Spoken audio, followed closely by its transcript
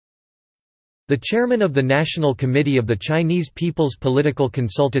The chairman of the National Committee of the Chinese People's Political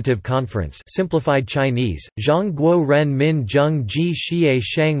Consultative Conference simplified Chinese, Zhang Guo Ren Min Zheng Ji Xie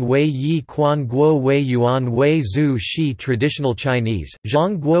Shang Wei Yi Quan Guo Wei Yuan Wei Zhu Shi Traditional Chinese,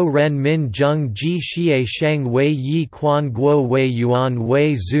 Zhang Guo Ren Min Zheng Ji Xie Shang Wei Yi Quan Guo Wei Yuan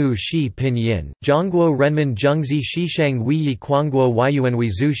Wei Zhu Shi Pinyin, Zhangguo Renmin Zhengzi Shishang Wei Quanguo Weiyuan Wei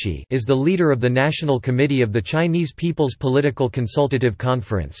Zhu Shi is the leader of the National Committee of the Chinese People's Political Consultative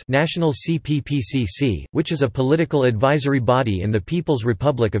Conference National CPPCC, which is a political advisory body in the People's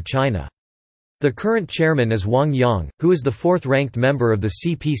Republic of China. The current chairman is Wang Yang, who is the fourth-ranked member of the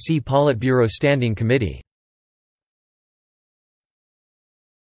CPC Politburo Standing Committee.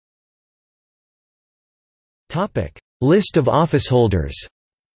 List of officeholders.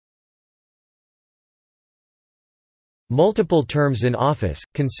 Multiple terms in office,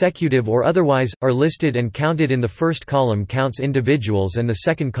 consecutive or otherwise, are listed and counted in the first column counts individuals and the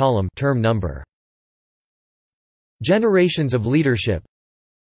second column term number. Generations of leadership.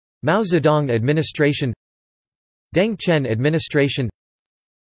 Mao Zedong administration, Deng Qian administration,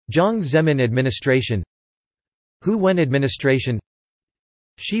 Jiang Zemin administration, Hu Wen administration,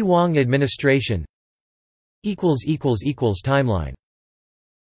 Shi Wang administration. Timeline